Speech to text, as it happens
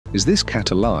Is this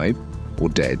cat alive, or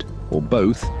dead, or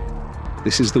both?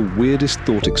 This is the weirdest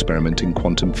thought experiment in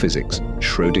quantum physics,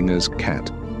 Schrödinger's cat.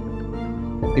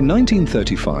 In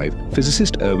 1935,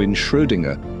 physicist Erwin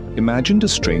Schrödinger imagined a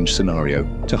strange scenario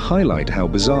to highlight how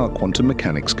bizarre quantum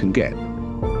mechanics can get.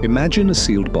 Imagine a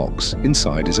sealed box.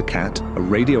 Inside is a cat, a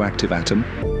radioactive atom,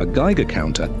 a Geiger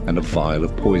counter, and a vial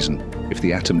of poison. If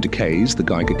the atom decays, the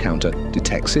Geiger counter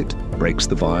detects it, breaks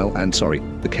the vial, and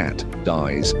the cat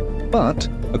dies. But,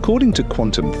 according to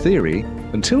quantum theory,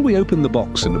 until we open the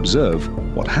box and observe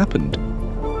what happened,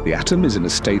 the atom is in a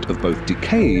state of both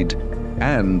decayed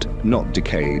and not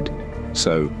decayed.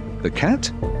 So, the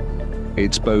cat?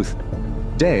 It's both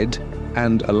dead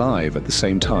and alive at the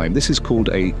same time. This is called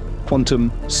a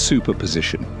quantum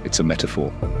superposition. It's a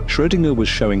metaphor. Schrödinger was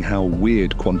showing how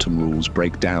weird quantum rules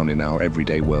break down in our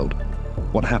everyday world.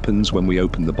 What happens when we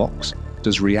open the box?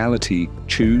 Does reality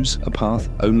choose a path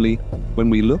only when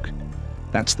we look?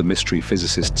 That's the mystery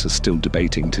physicists are still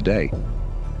debating today.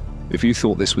 If you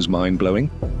thought this was mind-blowing,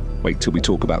 wait till we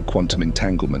talk about quantum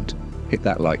entanglement. Hit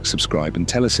that like, subscribe, and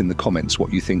tell us in the comments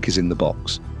what you think is in the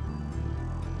box.